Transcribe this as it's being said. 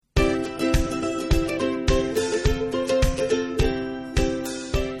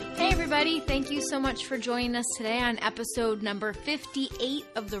so much for joining us today on episode number 58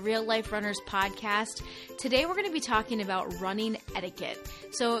 of the Real Life Runners podcast. Today we're going to be talking about running etiquette.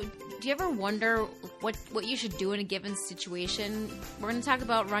 So, do you ever wonder what you should do in a given situation? We're going to talk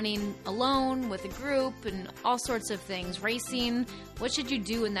about running alone, with a group, and all sorts of things. Racing, what should you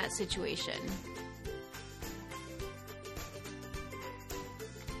do in that situation?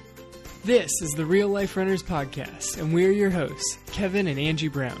 This is the Real Life Runners podcast, and we're your hosts, Kevin and Angie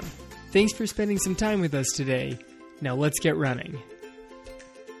Brown. Thanks for spending some time with us today. Now let's get running.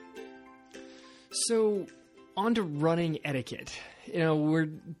 So, on to running etiquette. We're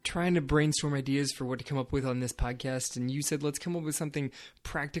trying to brainstorm ideas for what to come up with on this podcast, and you said let's come up with something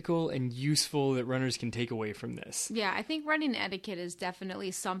practical and useful that runners can take away from this. Yeah, I think running etiquette is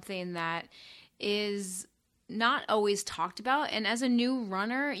definitely something that is not always talked about, and as a new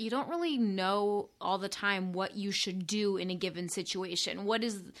runner, you don't really know all the time what you should do in a given situation.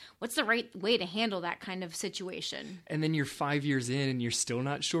 What's the right way to handle that kind of situation? And then you're 5 years in and you're still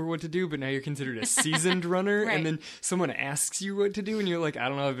not sure what to do, but now you're considered a seasoned runner, Right. And then someone asks you what to do and you're like, I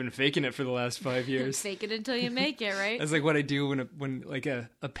don't know, I've been faking it for the last 5 years. Fake it until you make it, right? That's like what I do when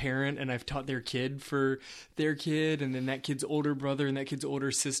a parent and I've taught their kid for their kid, and then that kid's older brother and that kid's older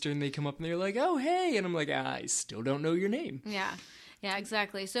sister, and they come up and they're like, oh, hey. And I'm like, I still don't know your name. Yeah,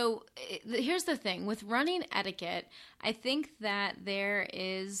 exactly. So here's the thing. With running etiquette, I think that there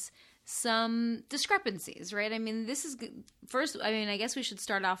is some discrepancies, right? I mean, I guess we should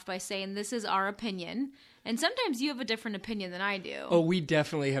start off by saying this is our opinion. And sometimes you have a different opinion than I do. Oh, we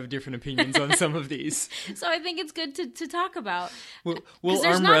definitely have different opinions on some of these. So I think it's good to talk about. We'll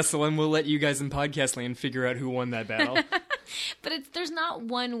arm wrestle and we'll let you guys in podcast land figure out who won that battle. But there's not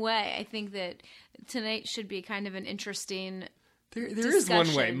one way. I think that tonight should be kind of an interesting There is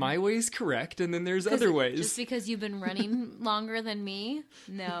one way. My way is correct, and then there's other ways. Just because you've been running longer than me?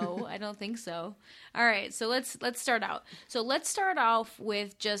 No, I don't think so. All right, so let's start out. So let's start off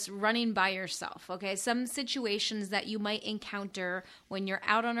with just running by yourself, okay? Some situations that you might encounter when you're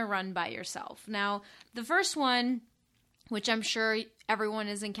out on a run by yourself. Now, the first one, which I'm sure everyone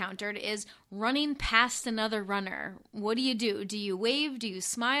has encountered, is running past another runner. What do? Do you wave? Do you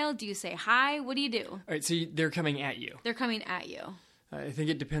smile? Do you say hi? What do you do? All right, so they're coming at you. They're coming at you. I think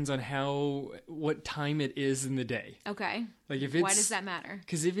it depends on what time it is in the day. Okay. Like if it's, why does that matter?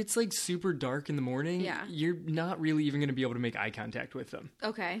 Because if it's like super dark in the morning, Yeah. You're not really even going to be able to make eye contact with them.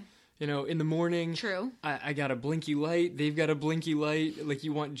 Okay. In the morning, True. I got a blinky light, they've got a blinky light. Like,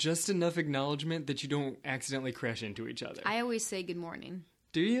 you want just enough acknowledgement that you don't accidentally crash into each other. I always say good morning.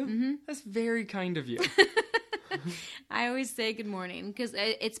 Do you? Mm-hmm. That's very kind of you. I always say good morning because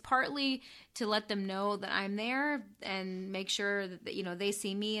it's partly to let them know that I'm there and make sure that they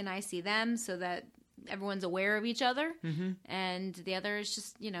see me and I see them, so that everyone's aware of each other. Mm-hmm. And the other is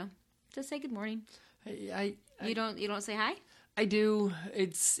just to say good morning. You don't say hi? I do.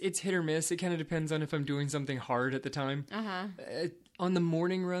 It's hit or miss. It kind of depends on if I'm doing something hard at the time. On the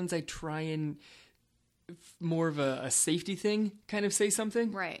morning runs, I try and more of a safety thing, kind of say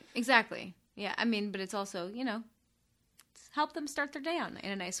something. Right. Exactly. Yeah. I mean, but it's also help them start their day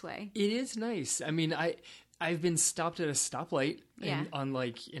in a nice way. It is nice. I mean, I've been stopped at a stoplight on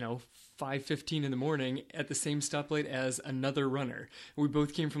 5:15 in the morning at the same stoplight as another runner. We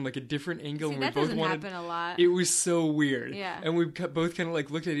both came from like a different angle. See, and we that both doesn't wanted, happen a lot. It was so weird. Yeah. And we both kind of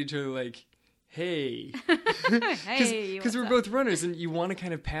like looked at each other like, hey. Hey. Because we're both runners and you want to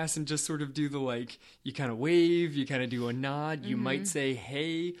kind of pass and just sort of do the you kind of wave, you kind of do a nod, you might say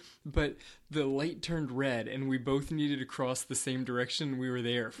hey, but the light turned red and we both needed to cross the same direction. We were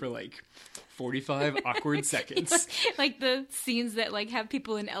there for 45 awkward seconds. Like the scenes that have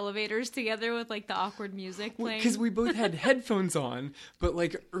people in elevators together with the awkward music playing. Because we both had headphones on, but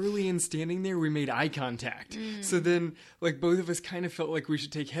early in standing there, we made eye contact. So then both of us kind of felt like we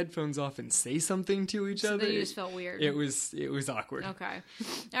should take headphones off and say something to each other. Then you just felt weird. It was awkward. Okay.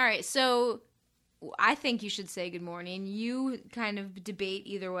 All right. So I think you should say good morning. You kind of debate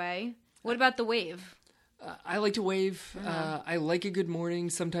either way. What about the wave? I like to wave. I like a good morning.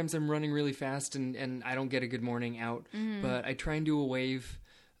 Sometimes I'm running really fast and I don't get a good morning out, but I try and do a wave.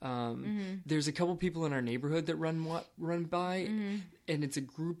 There's a couple people in our neighborhood that run by, and it's a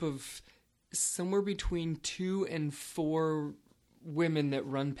group of somewhere between 2 and 4 women that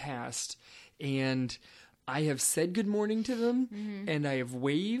run past, and I have said good morning to them, and I have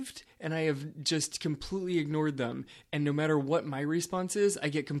waved, and I have just completely ignored them. And no matter what my response is, I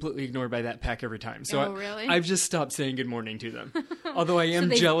get completely ignored by that pack every time. So really? I've just stopped saying good morning to them. Although I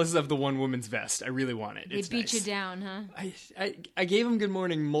am jealous of the one woman's vest. I really want it. They beat you down, huh? I gave them good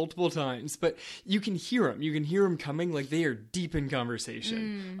morning multiple times, but you can hear them. You can hear them coming. Like, they are deep in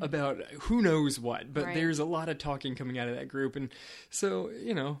conversation about who knows what. But there's a lot of talking coming out of that group. And so,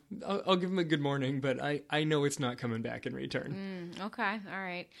 I'll give them a good morning, but I know it's not coming back in return. Okay. All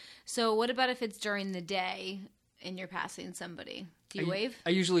right. So what about if it's during the day and you're passing somebody? Do you wave? I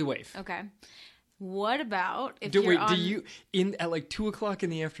usually wave. Okay. What about if do you at like 2:00 in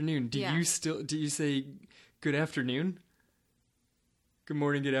the afternoon? Do you say good afternoon? Good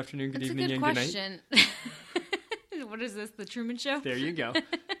morning, good afternoon, good evening, and good night. That's a good question. What is this? The Truman Show? There you go.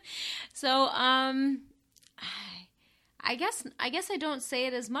 So, I guess I don't say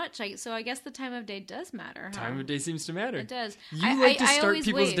it as much. So I guess the time of day does matter. Huh? Time of day seems to matter. It does. You like to start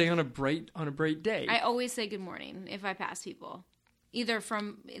people's day on a bright day. I always say good morning if I pass people, either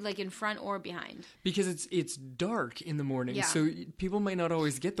from like in front or behind. Because it's dark in the morning, so people might not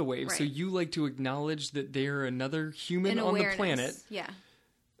always get the wave. Right. So you like to acknowledge that they're another human on the planet. Yeah.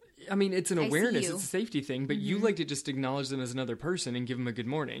 I mean, it's an awareness, it's a safety thing, but you like to just acknowledge them as another person and give them a good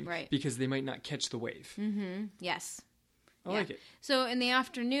morning. Right. Because they might not catch the wave. Mm-hmm. Yes. I like it. So in the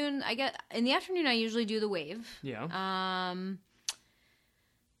afternoon, I usually do the wave. Yeah.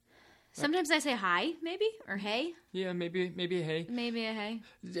 Sometimes I say hi, maybe, or hey. Yeah, maybe a hey. Maybe a hey.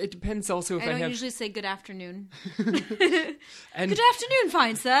 It depends also if I don't usually say good afternoon. And good afternoon,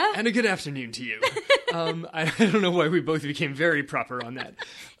 fine sir. And a good afternoon to you. I don't know why we both became very proper on that.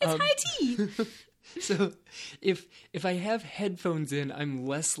 It's high tea. So if I have headphones in, I'm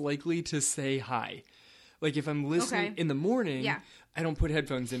less likely to say hi. Like, if I'm listening in the morning, I don't put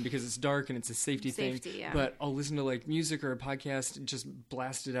headphones in because it's dark and it's a safety thing. Yeah. But I'll listen to, like, music or a podcast and just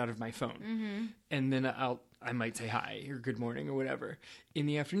blast it out of my phone. Mm-hmm. And then I might say hi or good morning or whatever. In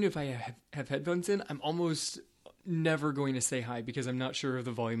the afternoon, if I have headphones in, I'm almost never going to say hi because I'm not sure of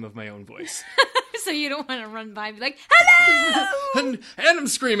the volume of my own voice. So you don't want to run by and be like, hello! and I'm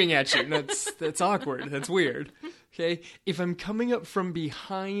screaming at you. That's awkward. That's weird. Okay? If I'm coming up from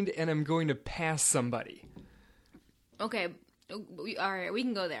behind and I'm going to pass somebody. Okay. All right. We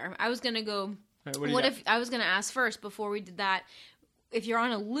can go there. I was going to go. Right, what if I was going to ask first before we did that? If you're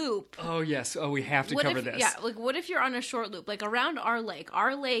on a loop. Oh, yes. Oh, we have to cover this. Yeah. Like, what if you're on a short loop? Like, around our lake.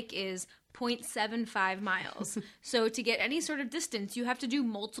 Our lake is 0.75 miles. So to get any sort of distance, you have to do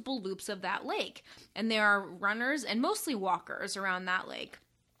multiple loops of that lake. And there are runners and mostly walkers around that lake.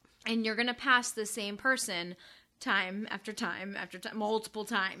 And you're going to pass the same person time after time after time, multiple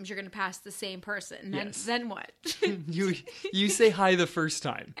times. You're going to pass the same person. Then what? you say hi the first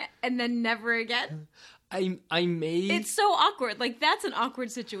time. And then never again? I may... It's so awkward. Like, that's an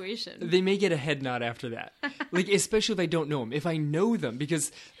awkward situation. They may get a head nod after that. Like, especially if I don't know them. If I know them,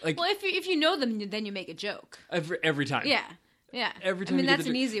 because, like... Well, if you know them, then you make a joke. Every time. Yeah. Yeah. Every time. I mean, that's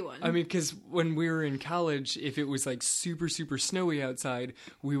an easy one. I mean, because when we were in college, if it was, like, super, super snowy outside,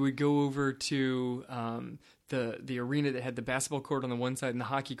 we would go over to... the arena that had the basketball court on the one side and the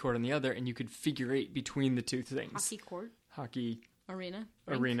hockey court on the other, and you could figure eight between the two things. Hockey court? Hockey... Arena.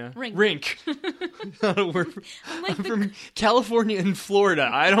 Rink. I'm from California and Florida.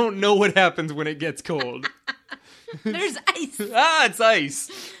 I don't know what happens when it gets cold. There's ice. It's ice.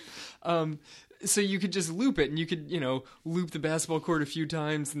 So you could just loop it, and you could, loop the basketball court a few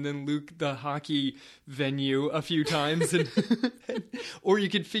times, and then loop the hockey venue a few times, or you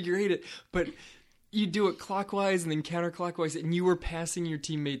could figure eight it. But you do it clockwise and then counterclockwise, and you were passing your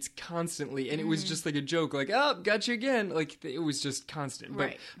teammates constantly, and it was just like a joke, like, oh, got you again. Like, it was just constant.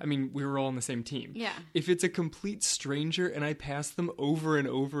 Right. But, I mean, we were all on the same team. Yeah. If it's a complete stranger and I pass them over and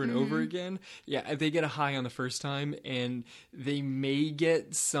over and over again, they get a high on the first time, and they may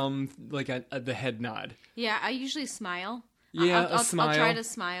get some, like, the head nod. Yeah, I usually smile. Yeah, I'll smile. I'll try to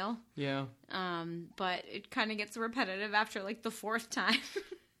smile. Yeah. But it kind of gets repetitive after, like, the fourth time.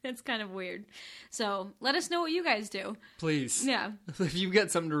 It's kind of weird. So let us know what you guys do. Please. Yeah. If you've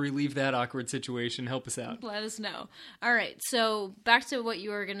got something to relieve that awkward situation, help us out. Let us know. All right. So back to what you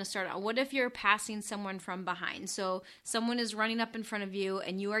were going to start out. What if you're passing someone from behind? So someone is running up in front of you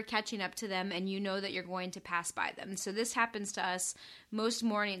and you are catching up to them and you know that you're going to pass by them. So this happens to us most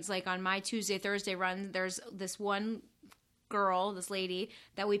mornings. Like on my Tuesday, Thursday run, there's this one girl, this lady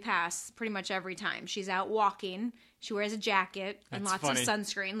that we pass pretty much every time. She's out walking She wears a jacket and That's lots funny. of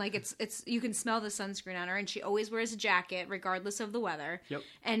sunscreen. Like it's you can smell the sunscreen on her, and she always wears a jacket regardless of the weather. Yep.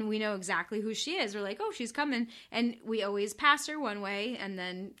 And we know exactly who she is. We're like, oh, she's coming, and we always pass her one way and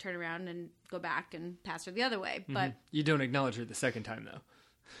then turn around and go back and pass her the other way. But You don't acknowledge her the second time, though.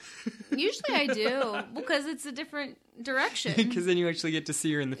 usually I do because it's a different direction. Because then you actually get to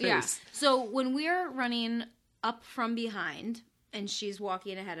see her in the face. Yeah. So when we're running up from behind and she's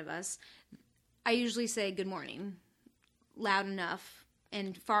walking ahead of us, I usually say good morning loud enough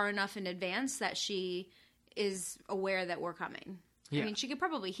and far enough in advance that she is aware that we're coming. Yeah. I mean, she could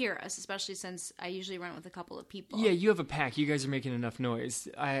probably hear us, especially since I usually run with a couple of people. Yeah, you have a pack. You guys are making enough noise.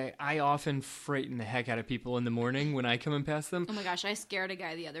 I often frighten the heck out of people in the morning when I come and pass them. Oh my gosh, I scared a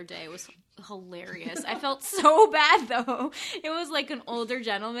guy the other day. It was hilarious. I felt so bad, though. It was like an older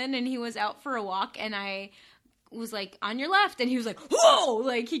gentleman, and he was out for a walk, and I was like, on your left, and he was like, whoa!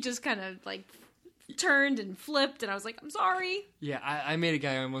 Like, he just kind of, like, turned and flipped, and I was like, I'm sorry. Yeah, I made a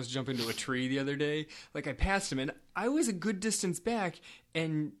guy almost jump into a tree the other day. Like, I passed him, and I was a good distance back,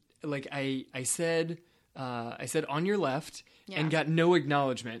 and, like, I said on your left, and got no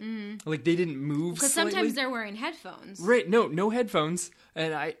acknowledgement. Mm-hmm. Like, they didn't move because slightly. sometimes they're wearing headphones. Right, no headphones,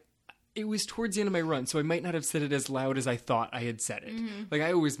 and it was towards the end of my run, so I might not have said it as loud as I thought I had said it. Mm-hmm. Like,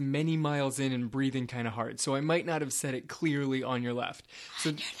 I was many miles in and breathing kind of hard, so I might not have said it clearly on your left. So,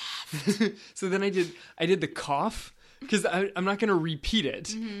 on your left. So then I did the cough, because I'm not going to repeat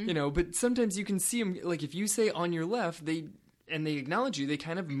it, but sometimes you can see them, like, if you say on your left, they acknowledge you, they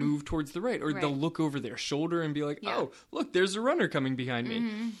kind of move towards the right, or they'll look over their shoulder and be like, oh, look, there's a runner coming behind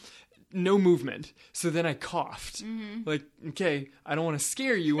me. No movement. So then I coughed. Like, okay, I don't want to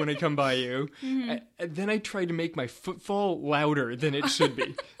scare you when I come by you. Then I tried to make my footfall louder than it should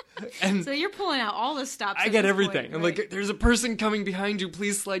be. And so you're pulling out all the stops. I got everything. I'm like, there's a person coming behind you.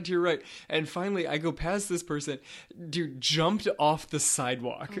 Please slide to your right. And finally, I go past this person. Dude jumped off the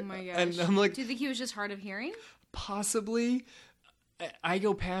sidewalk. Oh my gosh. And I'm like, do you think he was just hard of hearing? Possibly. I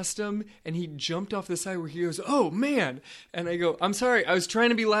go past him, and he jumped off the side where he goes, oh, man. And I go, I'm sorry. I was trying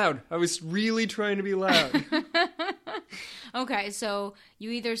to be loud. I was really trying to be loud. Okay, so you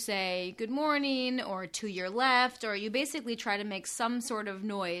either say good morning or to your left, or you basically try to make some sort of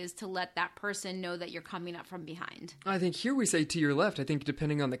noise to let that person know that you're coming up from behind. I think here we say to your left. I think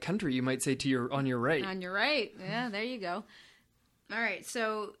depending on the country, you might say on your right. On your right. Yeah, there you go. All right,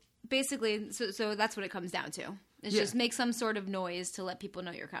 so basically, so that's what it comes down to. It's just make some sort of noise to let people know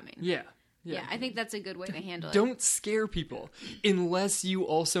you're coming. Yeah. Yeah, I think that's a good way to handle it. Don't scare people unless you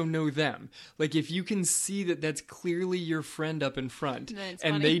also know them. Like, if you can see that that's clearly your friend up in front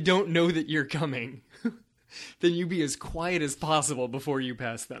and they don't know that you're coming, then you be as quiet as possible before you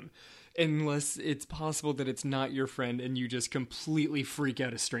pass them. Unless it's possible that it's not your friend and you just completely freak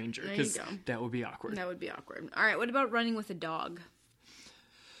out a stranger. Because that would be awkward. That would be awkward. All right, what about running with a dog?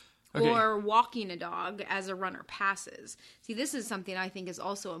 Okay. Or walking a dog as a runner passes. See, this is something I think is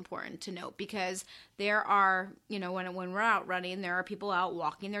also important to note because there are, when we're out running, there are people out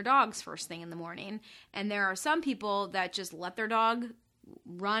walking their dogs first thing in the morning. And there are some people that just let their dog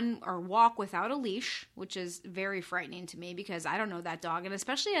run or walk without a leash, which is very frightening to me because I don't know that dog. And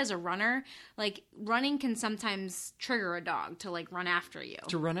especially as a runner, like running can sometimes trigger a dog to like run after you.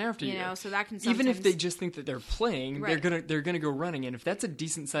 To run after you. So that can sometimes... Even if they just think that they're playing, they're gonna go running. And if that's a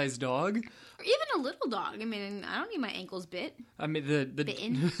decent sized dog, or even a little dog. I mean, I don't need my ankles bit. I mean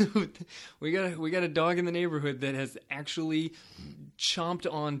bitten. we got a dog in the neighborhood that has actually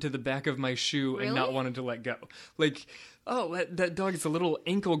chomped onto the back of my shoe and not wanted to let go. Like, oh, that dog is a little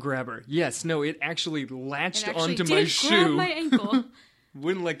ankle grabber. Yes, no, it actually latched onto my shoe. Grab my ankle.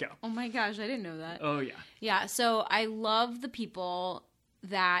 Wouldn't let go. Oh my gosh, I didn't know that. Oh yeah. Yeah, so I love the people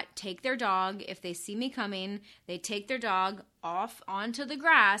that take their dog, if they see me coming, they take their dog off onto the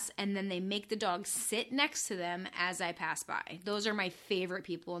grass and then they make the dog sit next to them as I pass by. Those are my favorite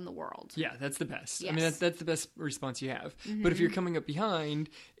people in the world. Yeah, that's the best. Yes. I mean, that's the best response you have. Mm-hmm. But if you're coming up behind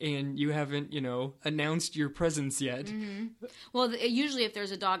and you haven't, announced your presence yet. Mm-hmm. Well, usually if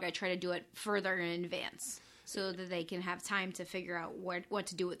there's a dog, I try to do it further in advance so that they can have time to figure out what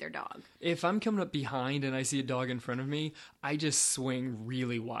to do with their dog. If I'm coming up behind and I see a dog in front of me, I just swing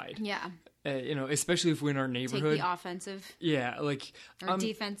really wide. Yeah. Especially if we're in our neighborhood. Take the offensive. Yeah, like... Or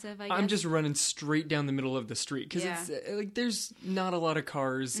defensive, I guess. I'm just running straight down the middle of the street. Because it's there's not a lot of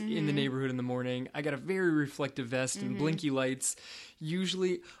cars in the neighborhood in the morning. I got a very reflective vest and blinky lights.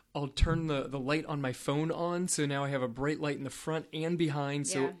 Usually, I'll turn the light on my phone on, so now I have a bright light in the front and behind,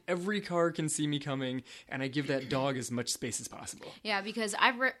 so every car can see me coming, and I give that dog as much space as possible. Yeah, because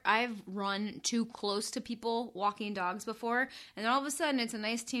I've run too close to people walking dogs before, and then all of a sudden it's a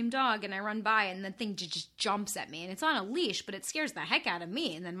nice tame dog, and I run by, and the thing just jumps at me, and it's on a leash, but it scares the heck out of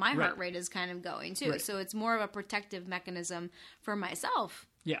me, and then my heart rate is kind of going too. So it's more of a protective mechanism for myself.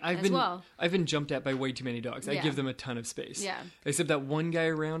 Yeah, I've been jumped at by way too many dogs. I give them a ton of space. Yeah. Except that one guy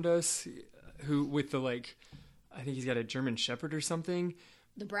around us who with the I think he's got a German Shepherd or something.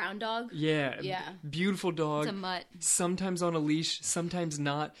 The brown dog? Yeah. Yeah. Beautiful dog. It's a mutt. Sometimes on a leash, sometimes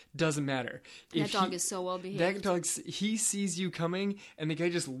not. Doesn't matter. That dog is so well behaved. That dog, he sees you coming, and the guy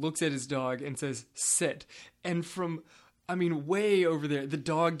just looks at his dog and says, sit. And way over there, the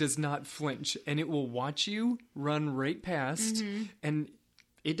dog does not flinch, and it will watch you run right past, and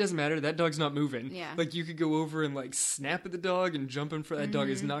it doesn't matter. That dog's not moving. Yeah. You could go over and snap at the dog and jump in front. That dog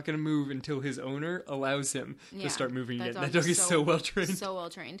is not going to move until his owner allows him to start moving again. That dog is so well trained. So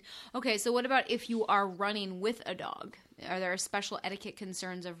well trained. Okay, so what about if you are running with a dog? Are there special etiquette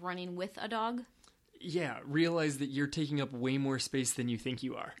concerns of running with a dog? Yeah, realize that you're taking up way more space than you think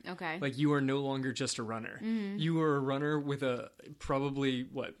you are. Okay. You are no longer just a runner. Mm-hmm. You are a runner with a probably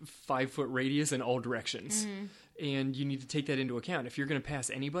 5-foot radius in all directions. Mm-hmm. And you need to take that into account. If you're going to pass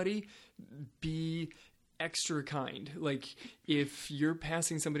anybody, be extra kind. If you're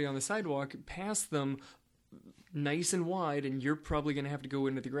passing somebody on the sidewalk, pass them nice and wide, and you're probably going to have to go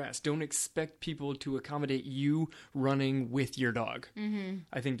into the grass. Don't expect people to accommodate you running with your dog. Mm-hmm.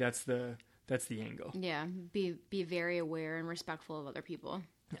 I think that's the angle. Yeah, be very aware and respectful of other people.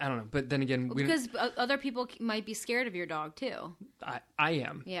 I don't know, but then again... Because other people might be scared of your dog, too. I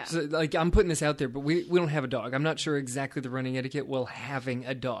am. Yeah. So, I'm putting this out there, but we don't have a dog. I'm not sure exactly the running etiquette while having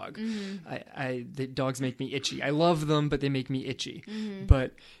a dog. Mm-hmm. The dogs make me itchy. I love them, but they make me itchy. Mm-hmm.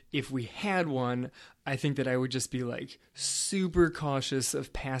 But if we had one, I think that I would just be, super cautious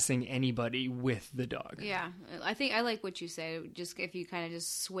of passing anybody with the dog. Yeah. I think I like what you say. Just if you kind of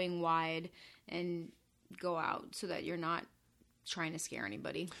just swing wide and go out so that you're not trying to scare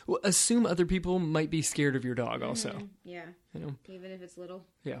anybody. Well, assume other people might be scared of your dog also. Yeah. Even if it's little.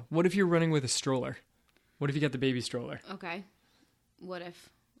 Yeah. What if you're running with a stroller? What if you got the baby stroller? Okay. What if?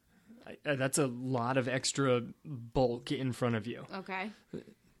 That's a lot of extra bulk in front of you. Okay.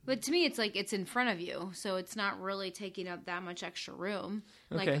 But to me, it's it's in front of you, so it's not really taking up that much extra room.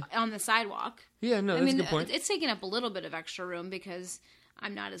 Okay. On the sidewalk. Yeah, no, that's a good point. It's taking up a little bit of extra room because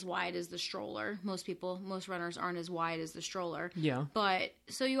I'm not as wide as the stroller. Most runners aren't as wide as the stroller. Yeah. But,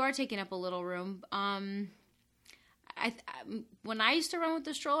 so you are taking up a little room. When I used to run with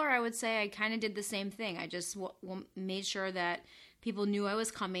the stroller, I would say I kind of did the same thing. I just made sure that people knew I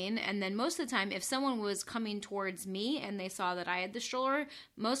was coming. And then most of the time, if someone was coming towards me and they saw that I had the stroller,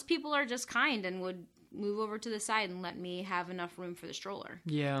 most people are just kind and would move over to the side and let me have enough room for the stroller.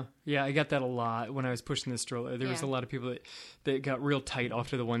 Yeah, I got that a lot when I was pushing the stroller. There was a lot of people that got real tight off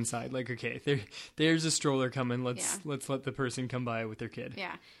to the one side. Okay, there's a stroller coming. Let's let the person come by with their kid.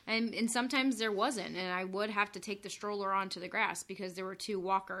 Yeah, and sometimes there wasn't, and I would have to take the stroller onto the grass because there were two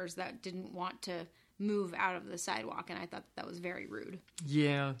walkers that didn't want to move out of the sidewalk, and I thought that was very rude.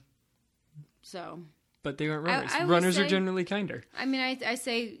 Yeah. So... But they aren't runners. Runners are generally kinder. I mean, I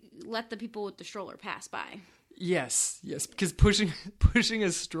say let the people with the stroller pass by. Yes, because pushing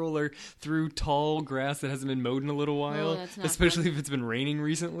a stroller through tall grass that hasn't been mowed in a little while, especially if it's been raining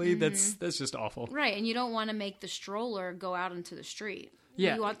recently, that's just awful. Right, and you don't want to make the stroller go out into the street.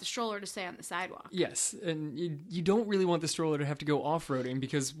 Yeah. You want the stroller to stay on the sidewalk. Yes, and you don't really want the stroller to have to go off-roading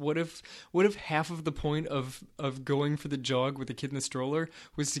because what if half of the point of going for the jog with the kid in the stroller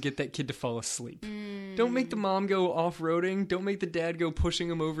was to get that kid to fall asleep? Don't make the mom go off-roading. Don't make the dad go pushing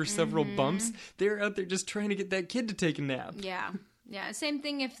him over several bumps. They're out there just trying to get that kid to take a nap. Yeah. Yeah, same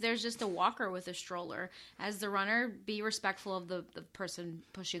thing if there's just a walker with a stroller. As the runner, be respectful of the person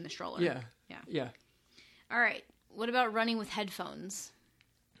pushing the stroller. Yeah. All right. What about running with headphones?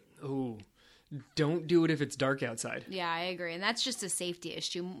 Oh, don't do it if it's dark outside. Yeah, I agree. And that's just a safety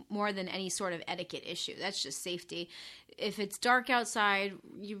issue more than any sort of etiquette issue. That's just safety. If it's dark outside,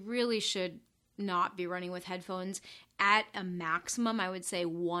 you really should not be running with headphones. At a maximum, I would say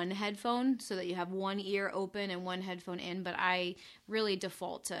one headphone so that you have one ear open and one headphone in. But I really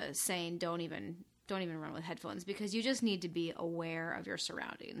default to saying don't even run with headphones because you just need to be aware of your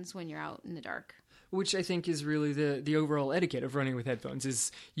surroundings when you're out in the dark. Which I think is really the overall etiquette of running with headphones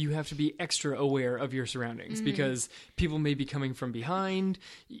is you have to be extra aware of your surroundings because people may be coming from behind.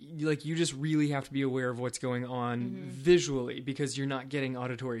 You just really have to be aware of what's going on visually because you're not getting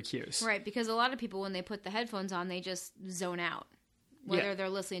auditory cues. Right, because a lot of people, when they put the headphones on, they just zone out. whether they're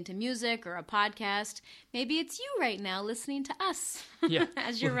listening to music or a podcast. Maybe it's you right now listening to us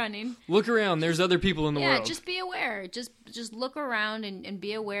as you're running. Look around. There's other people in the world. Yeah, just be aware. Just look around and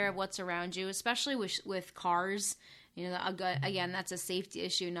be aware of what's around you, especially with cars. Again, that's a safety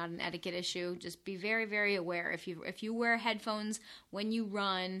issue, not an etiquette issue. Just be very, very aware. If you wear headphones when you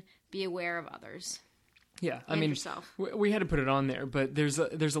run, be aware of others. Yeah, I mean, yourself. We had to put it on there, but there's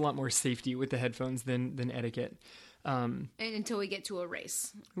a lot more safety with the headphones than etiquette. Until we get to a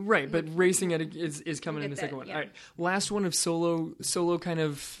race. Right, but racing is coming in the second one. Yeah. All right, last one of solo kind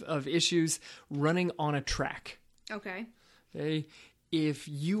of issues, running on a track. Okay. If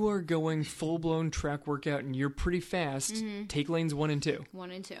you are going full-blown track workout and you're pretty fast, take lanes 1 and 2.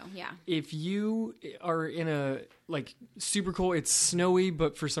 1 and 2, yeah. If you are in a, super cold, it's snowy,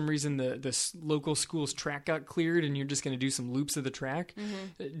 but for some reason the local school's track got cleared and you're just going to do some loops of the track,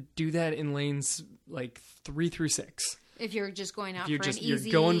 do that in lanes 3 through 6. If you're just going out you're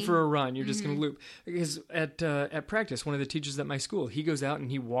going for a run, you're just going to loop. Because at practice, one of the teachers at my school, he goes out and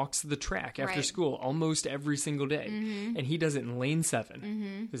he walks the track after school almost every single day, and he does it in lane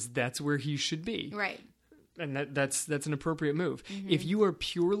 7 because that's where he should be. Right. And that's an appropriate move. If you are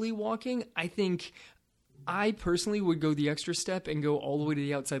purely walking, I personally would go the extra step and go all the way to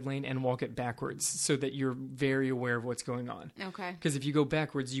the outside lane and walk it backwards so that you're very aware of what's going on. Okay. Because if you go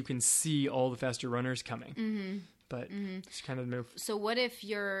backwards, you can see all the faster runners coming. But it's kind of the move. So what if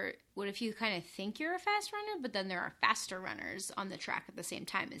you kind of think you're a fast runner, but then there are faster runners on the track at the same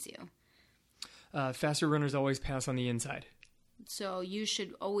time as you? Faster runners always pass on the inside. So you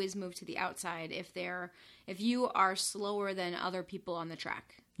should always move to the outside if you are slower than other people on the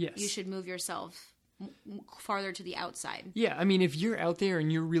track. Yes. You should move yourself farther to the outside. Yeah, I mean, if you're out there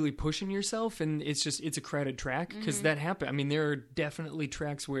and you're really pushing yourself and it's a crowded track, because that happens. I mean, there are definitely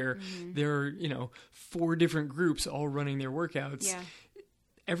tracks where there are, 4 different groups all running their workouts. Yeah.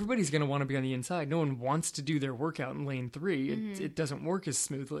 Everybody's going to want to be on the inside. No one wants to do their workout in lane 3. It doesn't work as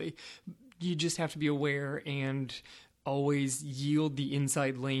smoothly. You just have to be aware and always yield the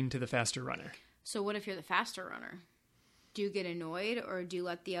inside lane to the faster runner. So what if you're the faster runner? Do you get annoyed, or do you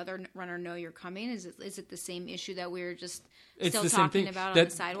let the other runner know you're coming? Is it the same issue that we were just still talking about on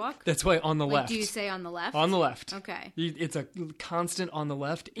the sidewalk? That's why on the left. Do you say on the left? On the left. Okay. It's a constant on the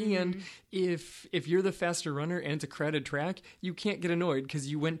left, and if you're the faster runner and it's a crowded track, you can't get annoyed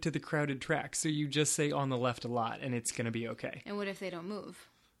because you went to the crowded track. So you just say on the left a lot, and it's going to be okay. And what if they don't move?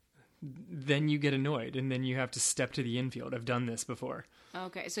 Then you get annoyed, and then you have to step to the infield. I've done this before.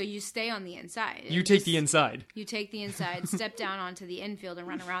 Okay, so you stay on the inside. You take the inside. You take the inside, step down onto the infield, and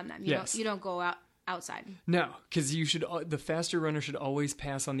run around them. You don't go outside. No, because the faster runner should always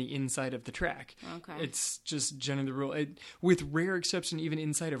pass on the inside of the track. Okay. It's just generally the rule. With rare exception, even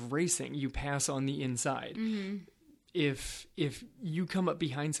inside of racing, you pass on the inside. If you come up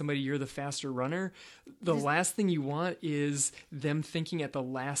behind somebody, you're the faster runner, the last thing you want is them thinking at the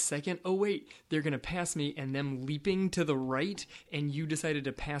last second, oh wait, they're going to pass me, and them leaping to the right, and you decided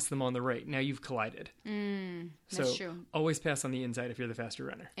to pass them on the right. Now you've collided. That's true. Always pass on the inside if you're the faster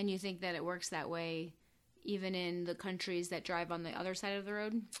runner. And you think that it works that way even in the countries that drive on the other side of the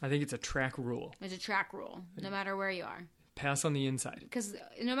road? I think it's a track rule. It's a track rule, no matter where you are. Pass on the inside. Because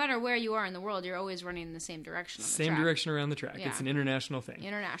no matter where you are in the world, you're always running in the same direction on the track. Same direction around the track. Yeah. It's an international thing.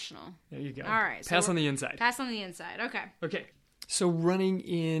 International. There you go. All right. Pass on the inside. Pass on the inside. Okay. Okay. So running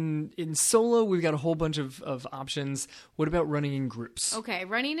in solo, we've got a whole bunch of options. What about running in groups? Okay.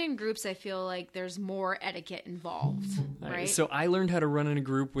 Running in groups, I feel like there's more etiquette involved, right? So I learned how to run in a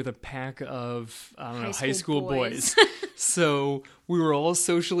group with a pack of, high school boys. So we were all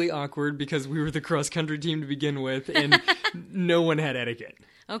socially awkward because we were the cross-country team to begin with, and no one had etiquette.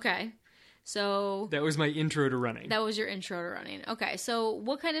 Okay. So that was my intro to running. That was your intro to running. Okay. So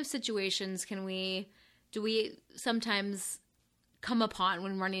what kind of situations do we sometimes come upon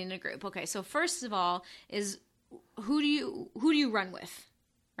when running in a group? Okay. So first of all is who do you run with?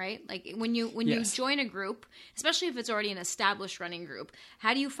 Right? Like when you join a group, especially if it's already an established running group,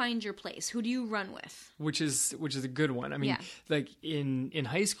 how do you find your place? Who do you run with? Which is a good one. I mean, like in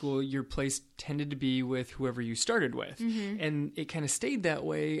high school, your place tended to be with whoever you started with. And it kind of stayed that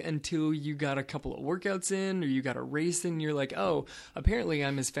way until you got a couple of workouts in or you got a race in. You're like, oh, apparently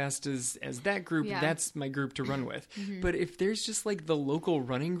I'm as fast as that group. Yeah. That's my group to run with. But if there's just like the local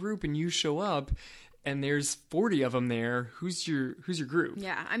running group and you show up and there's 40 of them there, who's your group?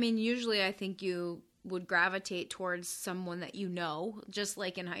 Yeah, I mean, usually I think you would gravitate towards someone that you know, just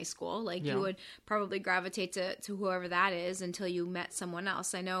like in high school. Like you would probably gravitate to whoever that is until you met someone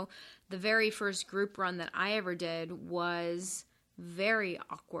else. I know the very first group run that I ever did was very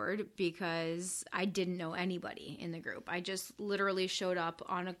awkward because I didn't know anybody in the group. I just literally showed up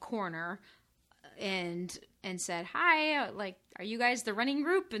on a corner and said, hi, like, are you guys the running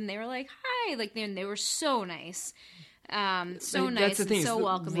group? And they were like, hi. Like, they were so nice. So nice. That's the thing, and so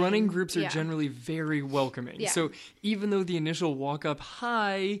welcoming. Running groups are generally very welcoming. Yeah. So even though the initial walk up,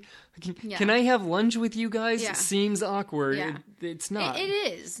 hi, can I have lunch with you guys? Yeah. Seems awkward. Yeah. It's not. It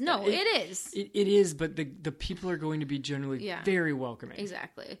is. No, it is. It is, but the people are going to be generally very welcoming.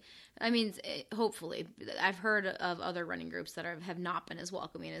 Exactly. I mean, hopefully. I've heard of other running groups that have not been as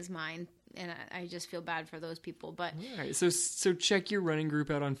welcoming as mine. And I just feel bad for those people. But all right, so check your running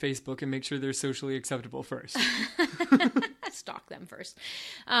group out on Facebook and make sure they're socially acceptable first. Stalk them first.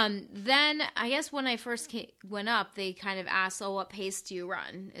 Then I guess when I first went up, they kind of asked, "Oh, what pace do you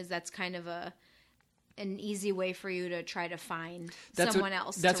run?" That's kind of an easy way for you to try to find someone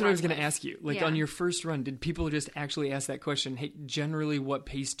else. That's what I was going to ask you. Like on your first run, did people just actually ask that question? Hey, generally, what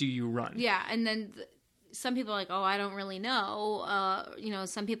pace do you run? Yeah, and then. Some people are like, oh, I don't really know.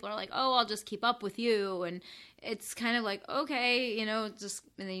 Some people are like, oh, I'll just keep up with you. And it's kind of like, okay, and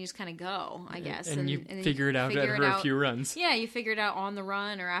then you just kind of go, I guess. And you figure it out after a few runs. Yeah, you figure it out on the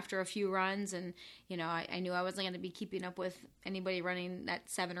run or after a few runs. And, I knew I wasn't going to be keeping up with anybody running that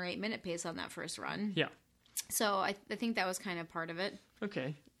 7 or 8 minute pace on that first run. Yeah. So I think that was kind of part of it.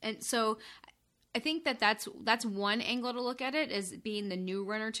 Okay. And so I think that's one angle to look at it, as being the new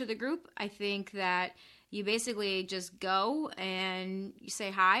runner to the group. I think that you basically just go and you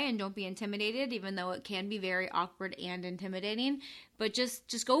say hi and don't be intimidated, even though it can be very awkward and intimidating. But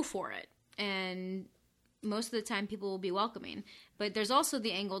just go for it. And most of the time people will be welcoming. But there's also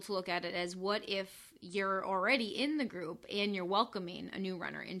the angle to look at it as, what if you're already in the group and you're welcoming a new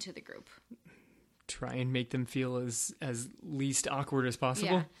runner into the group? Try and make them feel as least awkward as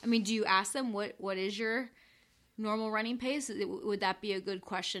possible. Yeah. I mean, do you ask them what is your normal running pace? Would that be a good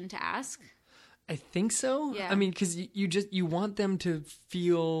question to ask? I think so. Yeah. I mean, because you want them to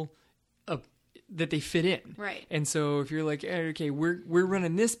feel that they fit in, right? And so if you're like, okay, we're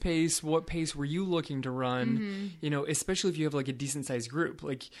running this pace. What pace were you looking to run? Mm-hmm. Especially if you have like a decent sized group.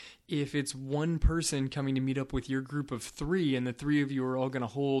 Like if it's one person coming to meet up with your group of 3, and the 3 of you are all going to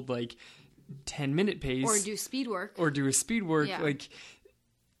hold like 10-minute pace, or do speed work, yeah. Like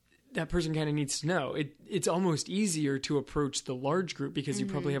that person kind of needs to know. It's almost easier to approach the large group because you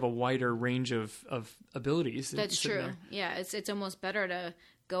probably have a wider range of abilities. That's true. Yeah, it's almost better to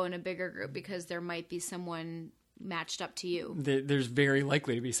go in a bigger group because there might be someone matched up to you. There's very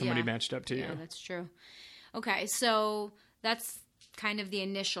likely to be somebody matched up to you. Yeah, that's true. Okay, so that's kind of the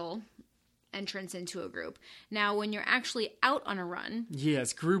initial entrance into a group. Now, when you're actually out on a run...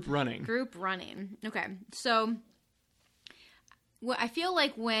 Yes, group running. Okay, so... Well, I feel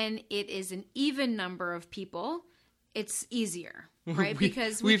like when it is an even number of people, it's easier, right?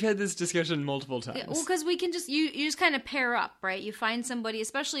 Because we've had this discussion multiple times. Well, because we can you just kind of pair up, right? You find somebody,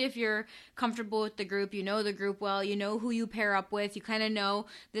 especially if you're comfortable with the group, you know the group well, you know who you pair up with, you kind of know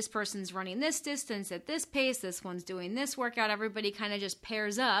this person's running this distance at this pace, this one's doing this workout. Everybody kind of just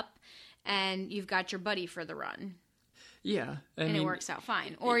pairs up, and you've got your buddy for the run. Yeah. And it works out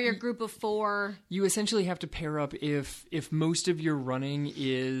fine. Or your group of 4. You essentially have to pair up if most of your running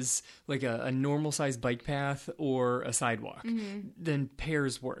is like a normal sized bike path or a sidewalk, then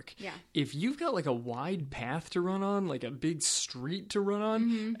pairs work. Yeah. If you've got like a wide path to run on, like a big street to run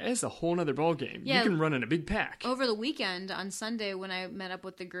on, that's a whole nother ballgame. Yeah. You can run in a big pack. Over the weekend on Sunday when I met up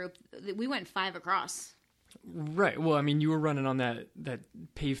with the group, we went 5 across. Right. Well, I mean, you were running on that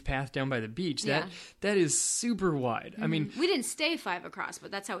paved path down by the beach. That is super wide. I mean, we didn't stay 5 across,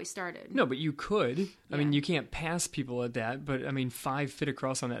 but that's how we started. No, but you could. Yeah. I mean, you can't pass people at that, but I mean, 5 fit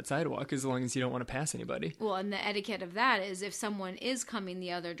across on that sidewalk as long as you don't want to pass anybody. Well, and the etiquette of that is if someone is coming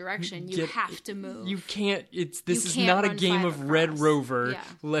the other direction, you have to move. You can't. This is not a game of Red Rover. Yeah.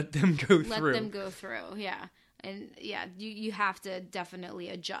 Let them go through. Let them go through. Yeah. And yeah, you have to definitely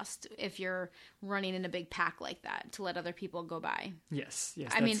adjust if you're running in a big pack like that to let other people go by. Yes.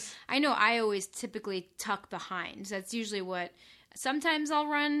 I mean, I know I always typically tuck behind. That's usually what... Sometimes I'll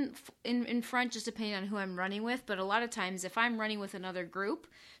run in front just depending on who I'm running with. But a lot of times if I'm running with another group,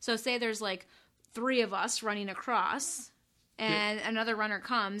 so say there's like 3 of us running across... and another runner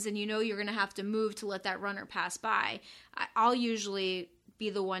comes and you're going to have to move to let that runner pass by, I'll usually be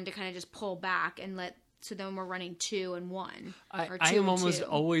the one to kind of just pull back and so then we're running 2 and 1. I am almost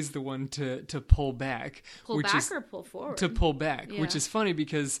always the one to pull back. Pull back or pull forward? To pull back, which is funny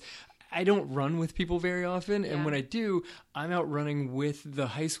because I don't run with people very often. And Yeah. when I do, I'm out running with the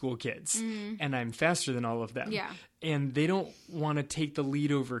high school kids and I'm faster than all of them. Yeah. And they don't want to take the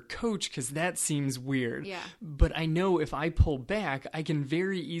lead over coach because that seems weird. Yeah. But I know if I pull back, I can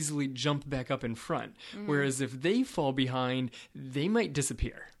very easily jump back up in front. Whereas if they fall behind, they might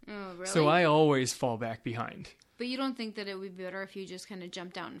disappear. Oh, really? So I always fall back behind. But you don't think that it would be better if you just kind of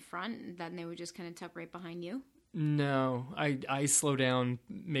jumped out in front and then they would just kind of tuck right behind you? No, I slow down,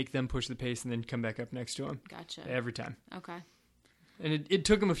 make them push the pace, and then come back up next to them. Gotcha. Every time. Okay. And it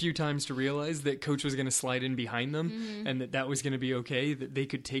took them a few times to realize that coach was going to slide in behind them and that was going to be okay, that they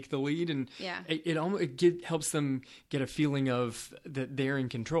could take the lead. And Yeah. it helps them get a feeling of that they're in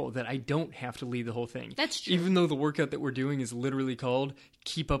control, that I don't have to lead the whole thing. That's true. Even though the workout that we're doing is literally called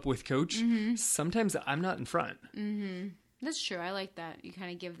Keep Up with Coach, sometimes I'm not in front. That's true. I like that. You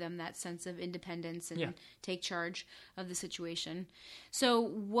kind of give them that sense of independence and Yeah. take charge of the situation. So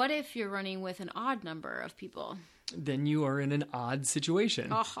what if you're running with an odd number of people? Then you are in an odd situation.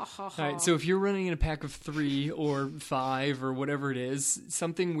 Oh, ho, ho, ho. All right, so if you're running in a pack of 3 or 5 or whatever it is,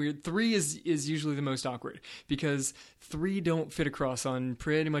 something weird. 3 is usually the most awkward because 3 don't fit across on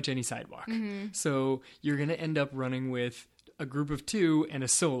pretty much any sidewalk. So you're going to end up running with a group of 2 and a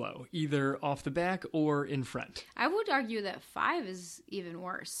solo, either off the back or in front. I would argue that 5 is even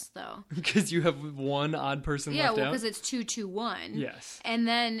worse, though. Because you have one odd person Yeah, left well, out. because it's 2-2-1. Yes. And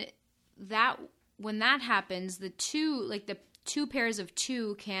then when that happens, the two pairs of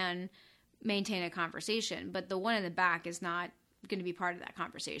 2 can maintain a conversation, but the one in the back is not going to be part of that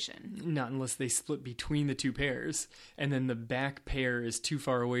conversation. Not unless they split between the 2 pairs, and then the back pair is too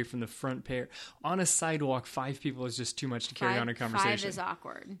far away from the front pair. On a sidewalk, 5 people is just too much to carry on a conversation. 5 is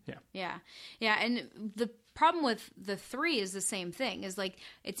awkward. Yeah. Yeah. And the problem with the 3 is the same thing. Is like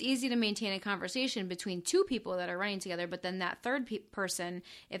it's easy to maintain a conversation between 2 people that are running together, but then that third person,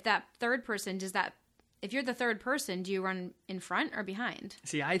 if you're the third person, do you run in front or behind?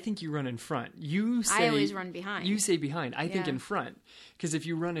 See, I think you run in front. I always run behind. You say behind. I think Yeah. in front. Because if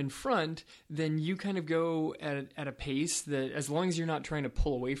you run in front, then you kind of go at a pace that, as long as you're not trying to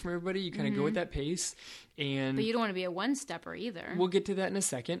pull away from everybody, you kind of go at that pace. And But you don't want to be a one-stepper either. we'll get to that in a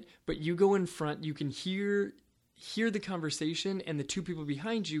second. But you go in front, you can hear the conversation, and the 2 people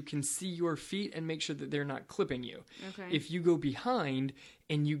behind you can see your feet and make sure that they're not clipping you. Okay. If you go behind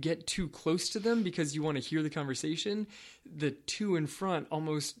and you get too close to them because you want to hear the conversation, the 2 in front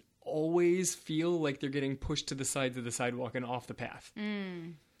almost always feel like they're getting pushed to the sides of the sidewalk and off the path.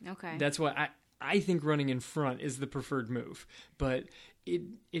 Okay. That's why I think running in front is the preferred move. But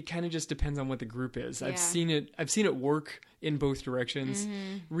it kind of just depends on what the group is. Yeah. I've seen it work in both directions.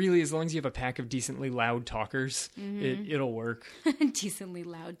 Really, as long as you have a pack of decently loud talkers, it'll work. Decently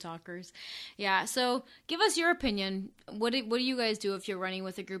loud talkers. Yeah, so give us your opinion. What do you guys do if you're running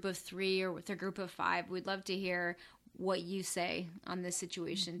with a group of 3 or with a group of 5? We'd love to hear what you say on this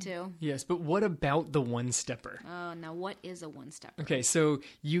situation too. Yes, but what about the one-stepper? Oh, now what is a one-stepper? Okay, so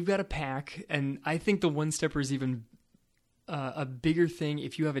you've got a pack, and I think the one-stepper is even a bigger thing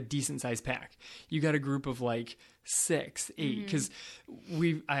if you have a decent-sized pack. You got a group of like 6, 8, because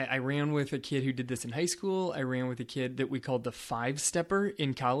I ran with a kid who did this in high school. I ran with a kid that we called the 5-stepper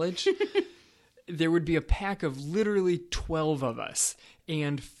in college. There would be a pack of literally 12 of us,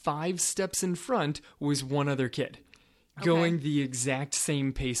 and 5 steps in front was one other kid. Going the exact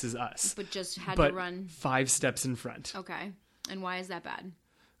same pace as us. But just had but to run 5 steps in front. Okay. And why is that bad?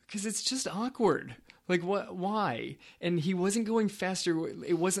 Because it's just awkward. Like, what? Why? And he wasn't going faster.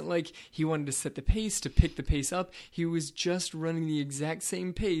 It wasn't like he wanted to set the pace, to pick the pace up. He was just running the exact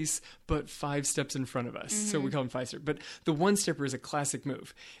same pace, but 5 steps in front of us. So we call him 5-stepper. But the one-stepper is a classic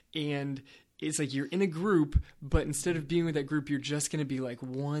move. And it's like you're in a group, but instead of being with that group, you're just going to be like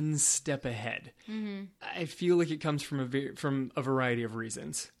 1 step ahead. I feel like it comes from a variety of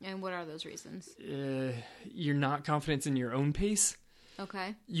reasons. And what are those reasons? You're not confident in your own pace.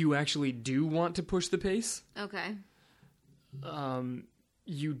 Okay. You actually do want to push the pace. Okay.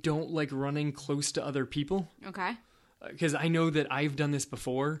 You don't like running close to other people. Okay. Because I know that I've done this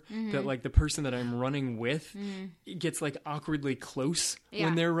before, that like the person that I'm running with gets like awkwardly close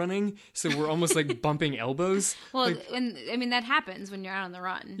when they're running. So we're almost like bumping elbows. Well, that happens when you're out on the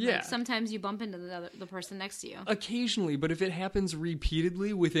run. Yeah. Like, sometimes you bump into the person next to you. Occasionally, but if it happens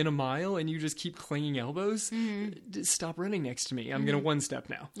repeatedly within a mile and you just keep clanging elbows, stop running next to me. I'm going to 1-step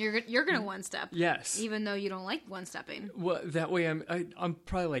now. You're going to 1-step. Yes. Even though you don't like 1-stepping. Well, that way I'm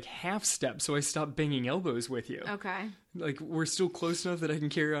probably like half-step, so I stop banging elbows with you. Okay. Like, we're still close enough that I can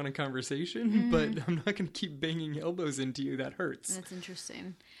carry on a conversation, but I'm not going to keep banging elbows into you. That hurts. That's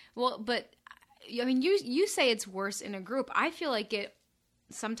interesting. Well, but I mean, you say it's worse in a group. I feel like it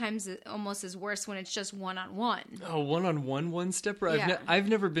sometimes it almost is worse when it's just one-on-one. Oh, one-on-one one-stepper? Yeah. I've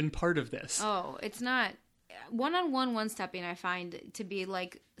never been part of this. Oh, it's not one-on-one one-stepping. I find to be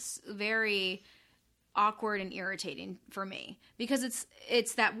like very awkward and irritating for me, because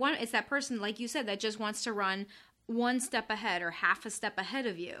it's that person, like you said, that just wants to run one step ahead or half a step ahead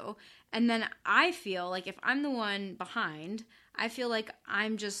of you. And then I feel like if I'm the one behind, I feel like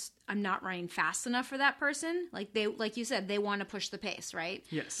I'm not running fast enough for that person. Like you said, they want to push the pace, right?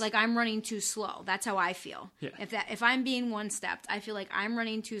 Yes. Like I'm running too slow. That's how I feel. Yeah. If I'm being one-stepped, I feel like I'm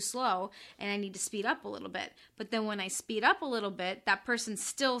running too slow and I need to speed up a little bit. But then when I speed up a little bit, that person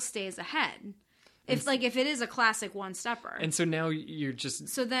still stays ahead. If it is a classic one-stepper. And so now you're just...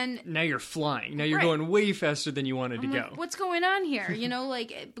 So then... Now you're flying. Now you're Right. going way faster than you wanted to I'm go. like, what's going on here?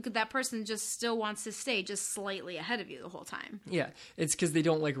 Because that person just still wants to stay just slightly ahead of you the whole time. Yeah, it's because they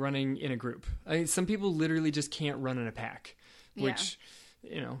don't like running in a group. Some people literally just can't run in a pack, which,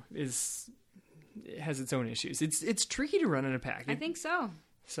 has its own issues. It's tricky to run in a pack. I think so.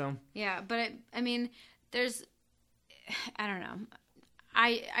 So. Yeah, but I don't know.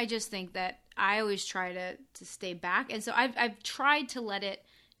 I just think that I always try to stay back. And so I've tried to let it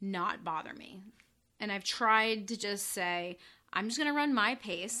not bother me. And I've tried to just say, I'm just going to run my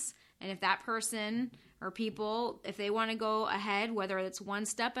pace. And if that person or people, if they want to go ahead, whether it's one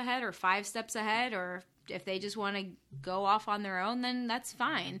step ahead or 5 steps ahead, or if they just want to go off on their own, then that's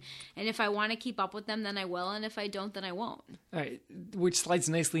fine. And if I want to keep up with them, then I will. And if I don't, then I won't. All right, which slides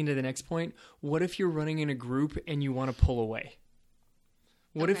nicely into the next point. What if you're running in a group and you want to pull away?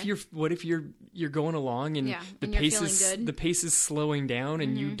 What if you're going along and the pace is slowing down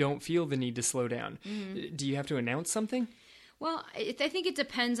and you don't feel the need to slow down? Mm-hmm. Do you have to announce something? Well, I think it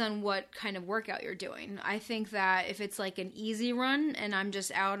depends on what kind of workout you're doing. I think that if it's like an easy run and I'm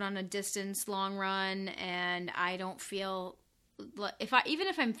just out on a distance long run and I don't feel even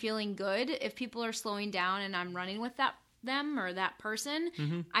if I'm feeling good, if people are slowing down and I'm running with them or that person,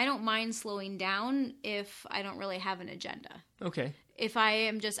 mm-hmm. I don't mind slowing down if I don't really have an agenda. Okay. If I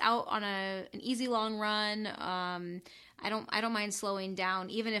am just out on an easy long run, I don't mind slowing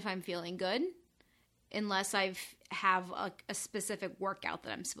down even if I'm feeling good, unless I have a specific workout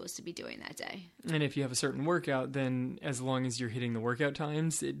that I'm supposed to be doing that day. And if you have a certain workout, then as long as you're hitting the workout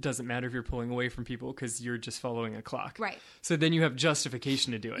times, it doesn't matter if you're pulling away from people because you're just following a clock. Right. So then you have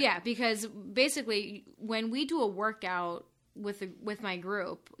justification to do it. Yeah, because basically when we do a workout with my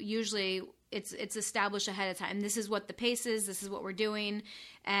group, usually it's established ahead of time. This is what the pace is. This is what we're doing,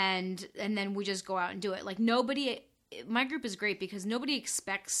 and then we just go out and do it. Like my group is great because nobody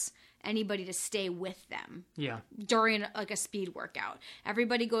expects anybody to stay with them. Yeah. During like a speed workout,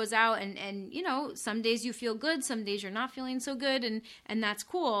 everybody goes out and some days you feel good, some days you're not feeling so good, and that's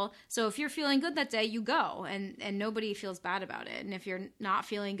cool. So if you're feeling good that day, you go, and nobody feels bad about it. And if you're not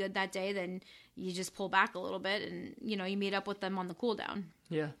feeling good that day, then you just pull back a little bit and you meet up with them on the cool down.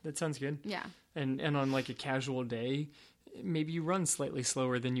 Yeah, that sounds good. Yeah. And on like a casual day, maybe you run slightly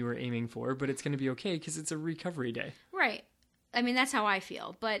slower than you were aiming for, but it's going to be okay because it's a recovery day. Right. I mean, that's how I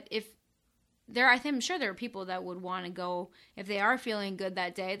feel. But I'm sure there are people that would want to go, if they are feeling good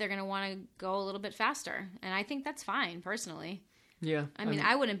that day, they're going to want to go a little bit faster. And I think that's fine, personally. Yeah. I mean,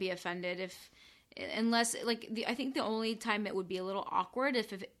 I wouldn't be offended unless, I think the only time it would be a little awkward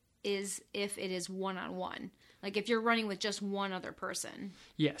if it is one-on-one. Like if you're running with just one other person.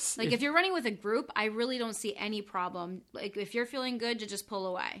 Yes. Like if you're running with a group, I really don't see any problem. Like if you're feeling good, to just pull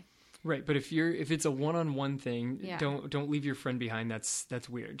away. Right, but if it's a one-on-one thing, don't leave your friend behind. That's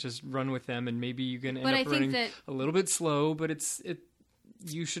weird. Just run with them, and maybe you can end up running a little bit slow. But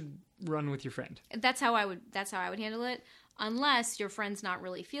you should run with your friend. That's how I would handle it. Unless your friend's not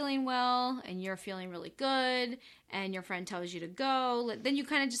really feeling well, and you're feeling really good, and your friend tells you to go, then you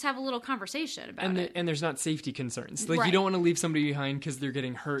kind of just have a little conversation about it. And there's not safety concerns. Like you don't want to leave somebody behind because they're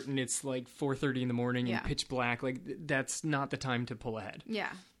getting hurt, and it's like 4:30 in the morning and pitch black. Like that's not the time to pull ahead. Yeah.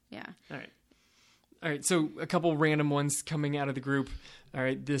 Yeah. All right. So a couple random ones coming out of the group. All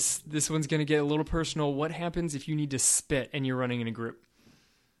right. This one's going to get a little personal. What happens if you need to spit and you're running in a group?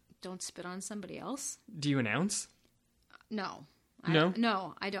 Don't spit on somebody else. Do you announce? No. No?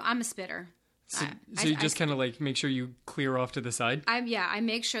 No, I don't. I'm a spitter. So you just kind of like make sure you clear off to the side? I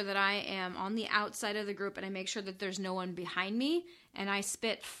make sure that I am on the outside of the group, and I make sure that there's no one behind me, and I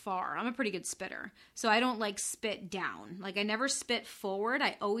spit far. I'm a pretty good spitter. So I don't spit down. Like I never spit forward.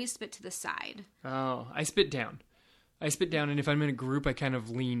 I always spit to the side. Oh, I spit down. And if I'm in a group, I kind of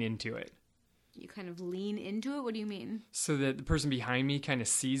lean into it. You kind of lean into it? What do you mean? So that the person behind me kind of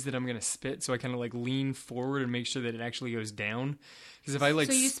sees that I'm going to spit, so I kind of lean forward and make sure that it actually goes down. Because if I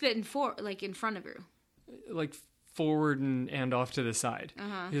So you spit in front of you? forward and off to the side.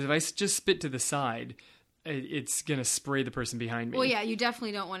 Because if I just spit to the side, it's going to spray the person behind me. Well, yeah, you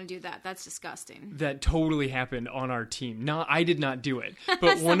definitely don't want to do that. That's disgusting. That totally happened on our team. I did not do it,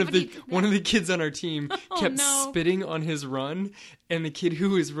 but one of the kids on our team kept spitting on his run, and the kid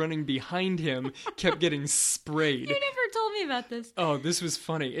who was running behind him kept getting sprayed. You never told me about this. Oh, this was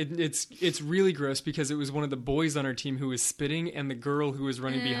funny. It's really gross because it was one of the boys on our team who was spitting, and the girl who was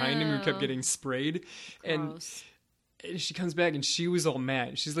running behind him who kept getting sprayed. Gross. And she comes back and she was all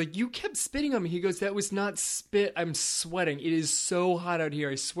mad. She's like, "You kept spitting on me." He goes, "That was not spit. I'm sweating. It is so hot out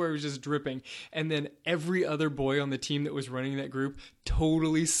here. I swear it was just dripping." And then every other boy on the team that was running that group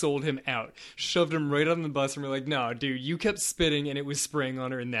totally sold him out. Shoved him right on the bus and were like, "No, dude, you kept spitting and it was spraying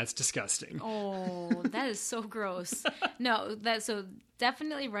on her and that's disgusting." Oh, that is so gross. No, so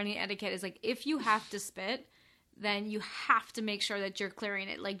definitely running etiquette is like, if you have to spit, then you have to make sure that you're clearing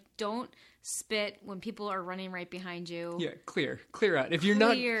it. Like, don't spit when people are running right behind you. Yeah, clear out. If you're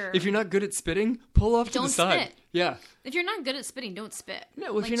not good at spitting, pull off to the side. Don't spit. Yeah. If you're not good at spitting, don't spit.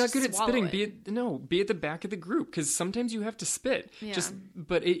 No, if you're not good at spitting, be at the back of the group, because sometimes you have to spit. Yeah.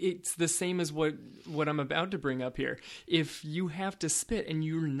 But it's the same as what I'm about to bring up here. If you have to spit and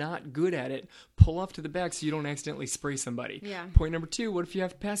you're not good at it, pull off to the back so you don't accidentally spray somebody. Yeah. Point number 2, what if you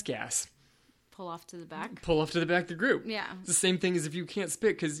have to pass gas? Pull off to the back. Pull off to the back of the group. Yeah. It's the same thing as if you can't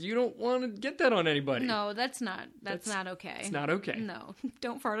spit because you don't want to get that on anybody. No, that's not okay. It's not okay. No.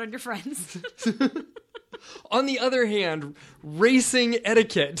 Don't fart on your friends. On the other hand, racing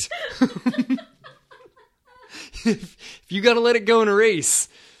etiquette. if you got to let it go in a race,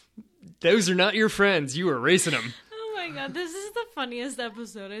 those are not your friends. You are racing them. Oh my god, this is the funniest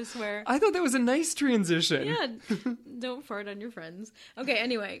episode, I swear. I thought that was a nice transition. Yeah, don't fart on your friends. Okay,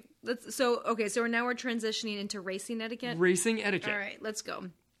 anyway, so we're transitioning into racing etiquette. Racing etiquette. All right, let's go.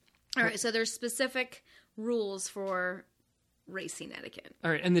 All right, so there's specific rules for racing etiquette.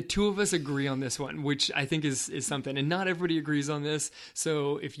 All right, and the two of us agree on this one, which I think is something. And not everybody agrees on this,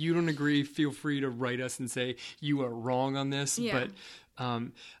 so if you don't agree, feel free to write us and say you are wrong on this. Yeah.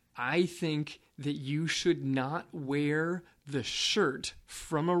 But I think that you should not wear the shirt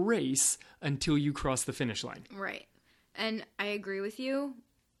from a race until you cross the finish line. Right. And I agree with you.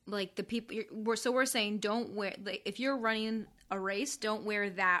 Like, the people, we're saying don't wear, like, if you're running a race, don't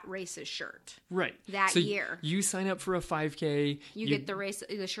wear that race's shirt. Right. That year. You sign up for a 5K. You get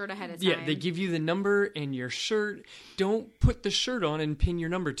the shirt ahead of time. Yeah, they give you the number and your shirt. Don't put the shirt on and pin your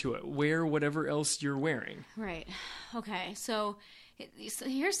number to it. Wear whatever else you're wearing. Right. Okay, so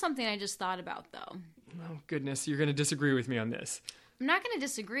here's something I just thought about, though. Oh, goodness. You're going to disagree with me on this. I'm not going to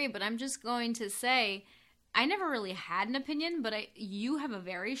disagree, but I'm just going to say I never really had an opinion, but you have a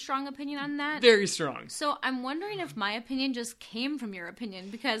very strong opinion on that. Very strong. So I'm wondering if my opinion just came from your opinion,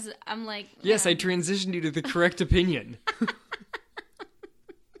 because I'm like... Yes, I transitioned you to the correct opinion.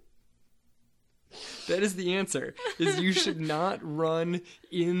 That is the answer, is you should not run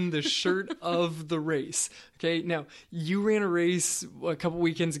in the shirt of the race. Okay, now, you ran a race a couple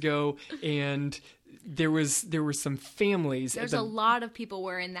weekends ago, and there were some families. There's a lot of people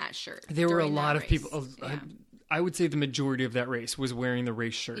wearing that shirt. There were a lot of race. people. Yeah. I would say the majority of that race was wearing the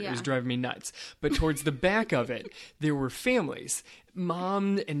race shirt. Yeah. It was driving me nuts. But towards the back of it, there were families.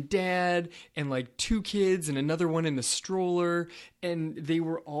 Mom and dad and like 2 kids and another one in the stroller. And they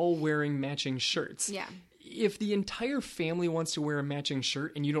were all wearing matching shirts. Yeah. If the entire family wants to wear a matching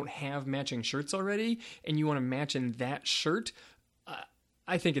shirt and you don't have matching shirts already and you want to match in that shirt,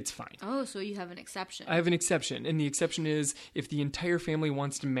 I think it's fine. Oh, so you have an exception. I have an exception. And the exception is if the entire family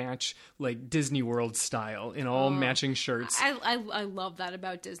wants to match like Disney World style in all matching shirts. I love that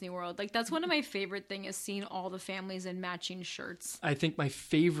about Disney World. Like, that's one of my favorite things, is seeing all the families in matching shirts. I think my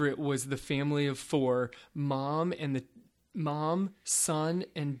favorite was the family of 4, mom, son,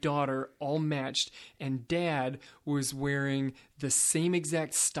 and daughter all matched, and dad was wearing the same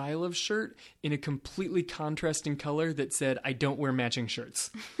exact style of shirt in a completely contrasting color that said, "I don't wear matching shirts."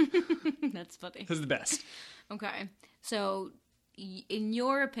 That's funny. That's the best. Okay. So, in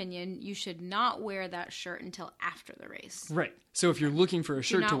your opinion, you should not wear that shirt until after the race. Right. So if you're looking for a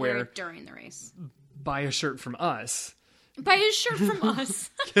shirt to wear it during the race. Buy a shirt from us. Buy a shirt from us.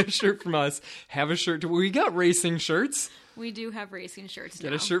 Get a shirt from us. Have a shirt. We got racing shirts. We do have racing shirts now.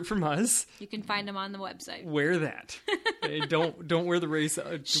 Get a shirt from us. You can find them on the website. Wear that. Hey, don't wear the race.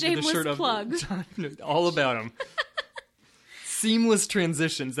 Shameless the shirt plug. All about them. Seamless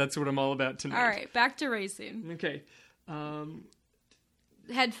transitions. That's what I'm all about tonight. All right, back to racing. Okay.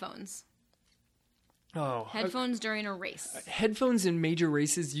 Headphones. Oh, Headphones during a race. headphones in major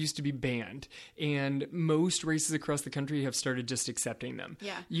races used to be banned, and most races across the country have started just accepting them.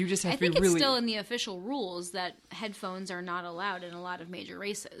 Yeah. You just have I to be think it's really... still in the official rules that headphones are not allowed in a lot of major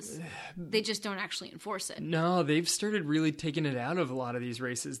races. They just don't actually enforce it. No, they've started really taking it out of a lot of these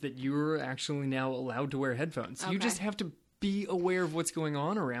races that you're actually now allowed to wear headphones. You Okay. just have to be aware of what's going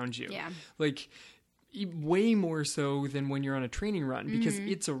on around you. Yeah. Like, way more so than when you're on a training run, because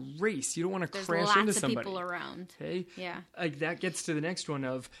it's a race. You don't want to There's crash lots into of somebody. people around. Okay? Yeah. Like, that gets to the next one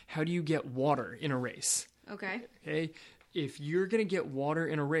of how do you get water in a race? Okay. Okay? If you're going to get water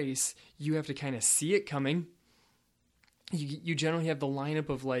in a race, you have to kind of see it coming. You generally have the lineup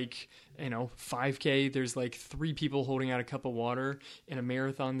of 5K, there's 3 people holding out a cup of water. In a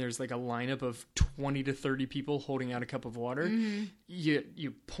marathon, there's a lineup of 20 to 30 people holding out a cup of water. Mm-hmm.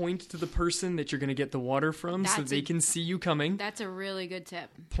 You point to the person that you're going to get the water from so they can see you coming. That's a really good tip.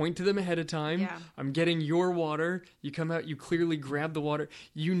 Point to them ahead of time. Yeah. I'm getting your water. You come out, you clearly grab the water.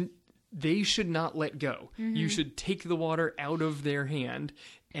 They should not let go. Mm-hmm. You should take the water out of their hand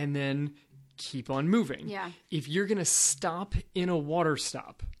and then keep on moving. Yeah. If you're going to stop in a water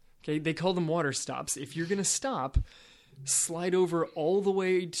stop, okay, they call them water stops. If you're going to stop, slide over all the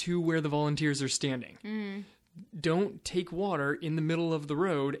way to where the volunteers are standing. Mm-hmm. Don't take water in the middle of the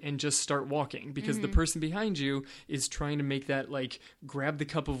road and just start walking, because the person behind you is trying to make that grab the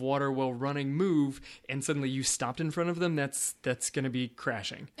cup of water while running move, and suddenly you stopped in front of them. That's going to be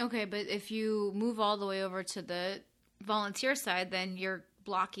crashing. Okay, but if you move all the way over to the volunteer side, then you're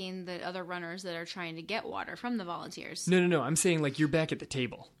blocking the other runners that are trying to get water from the volunteers. No. I'm saying you're back at the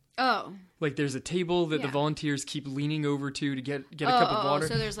table. Oh. There's a table that the Yeah. volunteers keep leaning over to get a cup of water.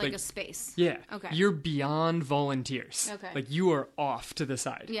 So there's a space. Yeah. Okay. You're beyond volunteers. Okay. You are off to the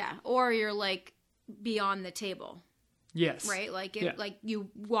side. Yeah, or you're beyond the table, Yes. right? Yeah. You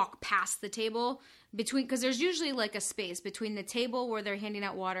walk past the table because there's usually a space between the table where they're handing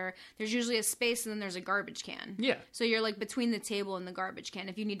out water. There's usually a space, and then there's a garbage can. Yeah. So you're between the table and the garbage can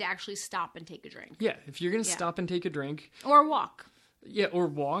if you need to actually stop and take a drink. Yeah. If you're going to Yeah. stop and take a drink, Or walk. yeah, or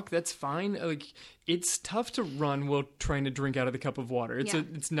walk, that's fine. It's tough to run while trying to drink out of the cup of water.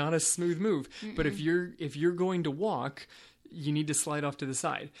 It's not a smooth move. But if you're going to walk, you need to slide off to the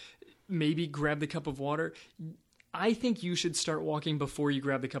side. Maybe grab the cup of water. I think you should start walking before you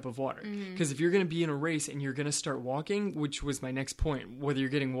grab the cup of water. Because if you're going to be in a race and you're going to start walking, which was my next point, whether you're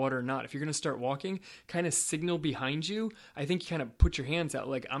getting water or not, if you're going to start walking, kind of signal behind you. I think you kind of put your hands out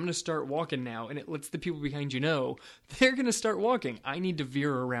I'm going to start walking now, and it lets the people behind you know they're going to start walking. I need to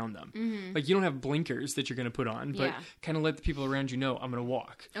veer around them. You don't have blinkers that you're going to put on, but Yeah. kind of let the people around you know I'm going to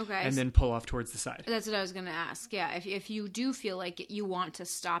walk. Okay. And then pull off towards the side. That's what I was going to ask. Yeah, if you do feel like you want to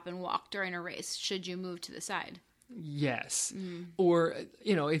stop and walk during a race, should you move to the side? Yes. Or,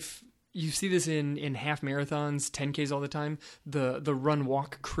 if you see this in half marathons, 10Ks all the time, the run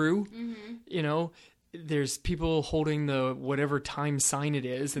walk crew, there's people holding the whatever time sign it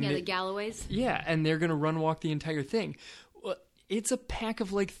is. And Yeah, the Galloways. yeah, and they're going to run walk the entire thing. Well, it's a pack of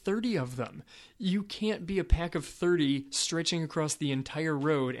 30 of them. You can't be a pack of 30 stretching across the entire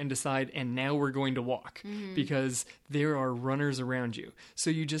road and decide, and now we're going to walk, because there are runners around you. So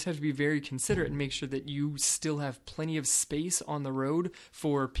you just have to be very considerate and make sure that you still have plenty of space on the road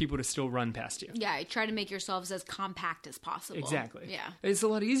for people to still run past you. Yeah, try to make yourselves as compact as possible. Exactly. Yeah. It's a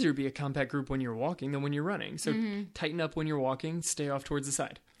lot easier to be a compact group when you're walking than when you're running. So tighten up when you're walking, stay off towards the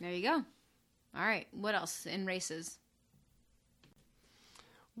side. There you go. All right. What else in races?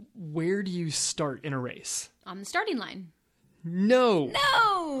 Where do you start in a race? On the starting line. No.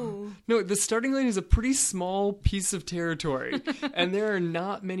 No. The starting line is a pretty small piece of territory, and there are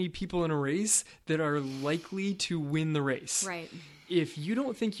not many people in a race that are likely to win the race. Right. If you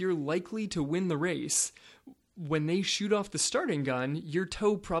don't think you're likely to win the race, when they shoot off the starting gun, your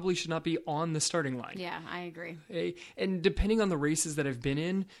toe probably should not be on the starting line. Yeah, I agree. Okay? And depending on the races that I've been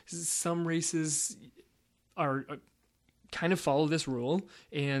in, some races are kind of follow this rule,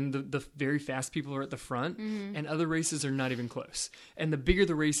 and the very fast people are at the front, and other races are not even close. And the bigger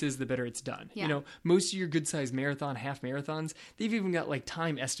the race is, the better it's done. Yeah. Most of your good-sized marathon, half marathons, they've even got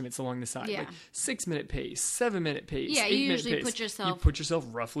time estimates along the side. Yeah. 6-minute pace, 7-minute pace, Yeah, you 8-minute usually pace. put yourself- You put yourself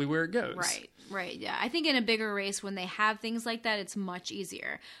roughly where it goes. Right, yeah. I think in a bigger race, when they have things like that, it's much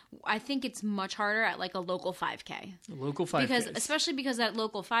easier. I think it's much harder at a local 5K. Local 5Ks. Especially because at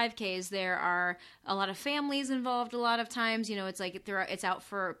local 5Ks, there are a lot of families involved a lot of times. sometimes, it's like it's out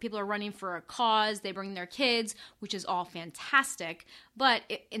for people are running for a cause. They bring their kids, which is all fantastic. But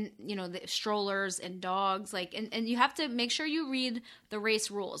the strollers and dogs, and you have to make sure you read the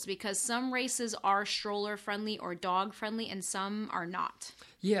race rules, because some races are stroller friendly or dog friendly and some are not.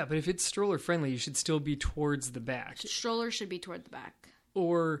 Yeah, but if it's stroller friendly, you should still be towards the back. Strollers should be toward the back.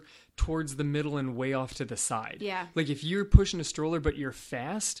 Or towards the middle and way off to the side. Yeah. Like if you're pushing a stroller but you're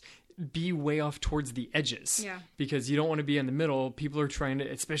fast, be way off towards the edges. Yeah. Because you don't want to be in the middle. People are trying to,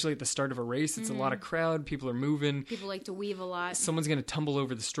 especially at the start of a race, it's a lot of crowd. People are moving. People like to weave a lot. Someone's going to tumble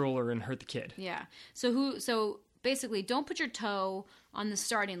over the stroller and hurt the kid. Yeah. So basically, don't put your toe on the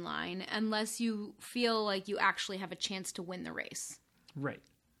starting line unless you feel like you actually have a chance to win the race. Right.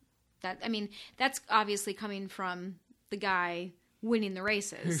 That's obviously coming from the guy winning the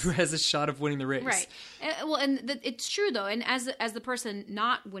races, who has a shot of winning the race. Right. It's true though. And as the person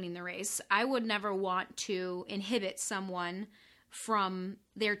not winning the race, I would never want to inhibit someone from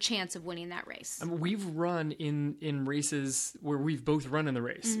their chance of winning that race. We've run in races where we've both run in the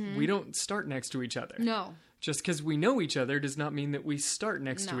race. Mm-hmm. We don't start next to each other. No. Just because we know each other does not mean that we start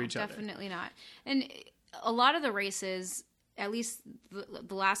next to each other. No, definitely not. And a lot of the races, at least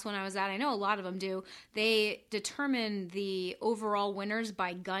the last one I was at, I know a lot of them do, they determine the overall winners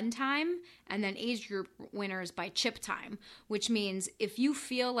by gun time and then age group winners by chip time, which means if you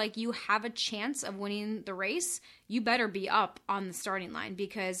feel like you have a chance of winning the race, you better be up on the starting line,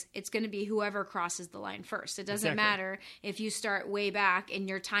 because it's going to be whoever crosses the line first. It doesn't matter if you start way back and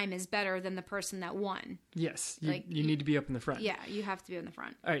your time is better than the person that won. Yes, you need to be up in the front. Yeah, you have to be in the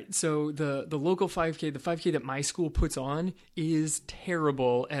front. All right, so the local 5K, the 5K that my school puts on is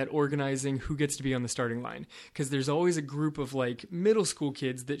terrible at organizing who gets to be on the starting line, because there's always a group of middle school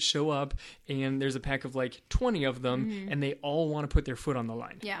kids that show up, and there's a pack of 20 of them, and they all want to put their foot on the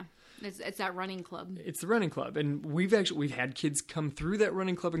line. Yeah. It's that running club. It's the running club, and we've had kids come through that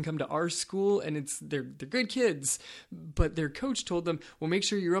running club and come to our school, and they're good kids, but their coach told them, well, make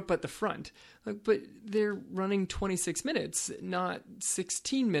sure you're up at the front. But they're running 26 minutes, not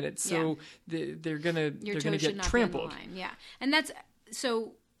 16 minutes, so they're gonna get trampled. Yeah, and that's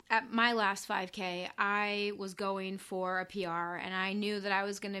so. At my last 5K, I was going for a PR, and I knew that I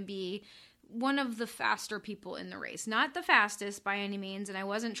was going to be one of the faster people in the race. Not the fastest by any means, and I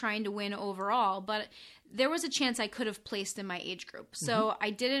wasn't trying to win overall, but there was a chance I could have placed in my age group. So I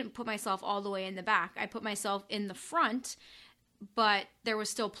didn't put myself all the way in the back. I put myself in the front, but there was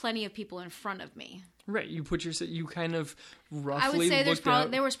still plenty of people in front of me. Right, you kind of roughly I would say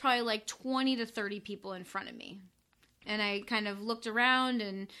there was probably 20 to 30 people in front of me. And I kind of looked around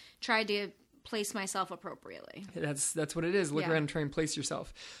and tried to place myself appropriately. That's what it is. Look around and try and place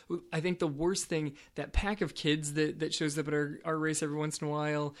yourself. I think the worst thing, that pack of kids that shows up at our race every once in a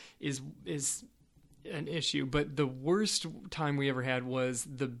while is an issue. But the worst time we ever had was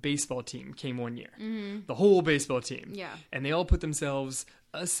the baseball team came one year. Mm-hmm. The whole baseball team. Yeah. And they all put themselves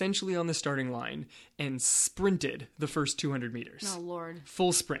essentially on the starting line and sprinted the first 200 meters. Oh, Lord.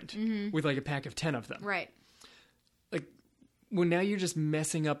 Full sprint with a pack of 10 of them. Right. Well, now you're just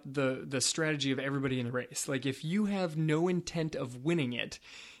messing up the strategy of everybody in the race. If you have no intent of winning it,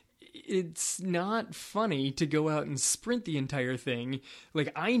 it's not funny to go out and sprint the entire thing.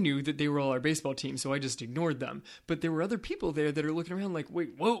 I knew that they were all our baseball team, so I just ignored them. But there were other people there that are looking around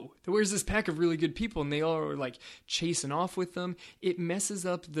wait, whoa, where's this pack of really good people? And they all are chasing off with them. It messes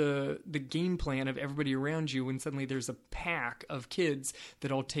up the game plan of everybody around you when suddenly there's a pack of kids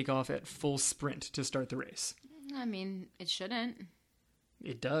that all take off at full sprint to start the race. I mean, it shouldn't.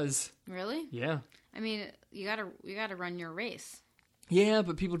 It does. Really? Yeah. I mean, you gotta run your race. Yeah,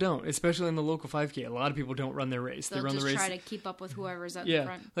 but people don't, especially in the local 5K. A lot of people don't run their race. They'll run just the race. Try to keep up with whoever's up in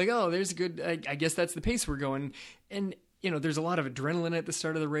front. There's a good. I guess that's the pace we're going. And there's a lot of adrenaline at the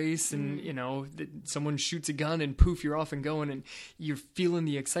start of the race, and someone shoots a gun and poof, you're off and going, and you're feeling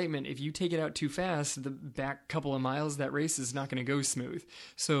the excitement. If you take it out too fast, the back couple of miles, that race is not going to go smooth.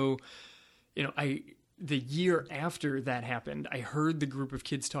 So, the year after that happened, I heard the group of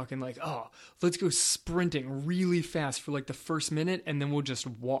kids talking let's go sprinting really fast for the first minute, and then we'll just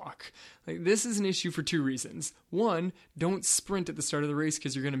walk. This is an issue for two reasons. One, don't sprint at the start of the race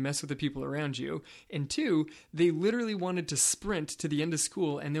because you're going to mess with the people around you. And two, they literally wanted to sprint to the end of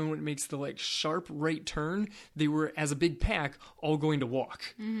school, and then when it makes the sharp right turn, they were, as a big pack, all going to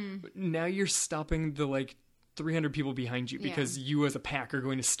walk. Mm-hmm. Now you're stopping the 300 people behind you because you as a pack are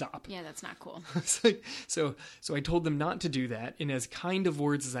going to stop. Yeah, that's not cool. So I told them not to do that in as kind of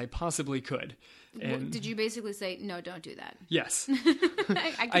words as I possibly could. And did you basically say, no, don't do that? Yes.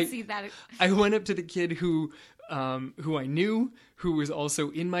 I can see that. I went up to the kid who I knew, who was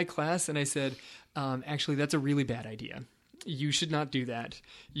also in my class, and I said, actually, that's a really bad idea. You should not do that.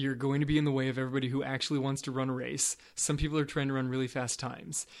 You're going to be in the way of everybody who actually wants to run a race. Some people are trying to run really fast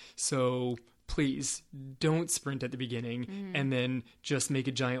times. So please don't sprint at the beginning and then just make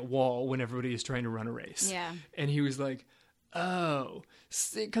a giant wall when everybody is trying to run a race. Yeah. And he was like, oh,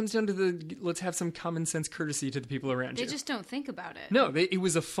 it comes down to let's have some common sense courtesy to the people around you. They just don't think about it. No, it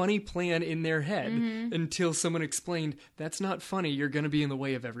was a funny plan in their head until someone explained, that's not funny. You're going to be in the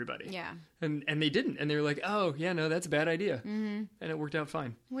way of everybody. Yeah. And they didn't. And they were like, oh, yeah, no, that's a bad idea. And it worked out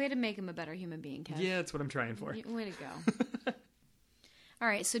fine. Way to make him a better human being, Kev. Yeah, that's what I'm trying for. Way to go. All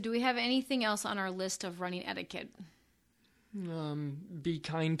right, so do we have anything else on our list of running etiquette? Be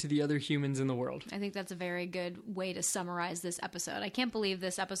kind to the other humans in the world. I think that's a very good way to summarize this episode. I can't believe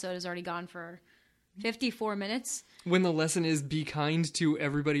this episode has already gone for 54 minutes. When the lesson is be kind to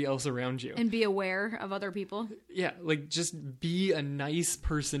everybody else around you. And be aware of other people. Yeah, like just be a nice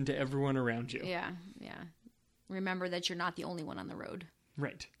person to everyone around you. Yeah. Remember that you're not the only one on the road.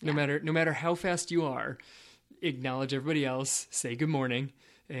 Right. No matter how fast you are, acknowledge everybody else, say good morning,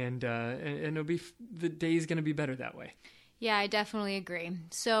 and it'll be the day's going to be better that way. Yeah, I definitely agree.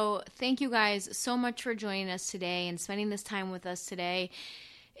 So thank you guys so much for joining us today and spending this time with us today.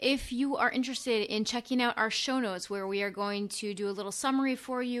 If you are interested in checking out our show notes where we are going to do a little summary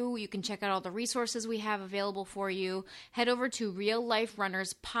for you, you can check out all the resources we have available for you. Head over to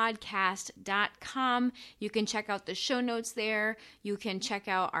realliferunnerspodcast.com. You can check out the show notes there. You can check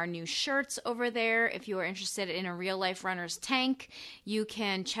out our new shirts over there. If you are interested in a Real Life Runners tank, you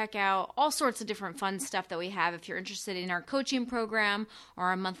can check out all sorts of different fun stuff that we have. If you're interested in our coaching program or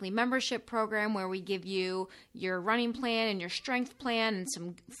our monthly membership program where we give you your running plan and your strength plan and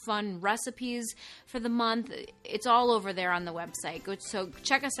some fun recipes for the month. It's all over there on the website. So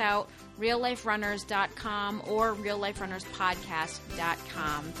check us out, realliferunners.com or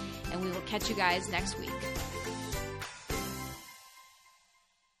realliferunnerspodcast.com, and we will catch you guys next week.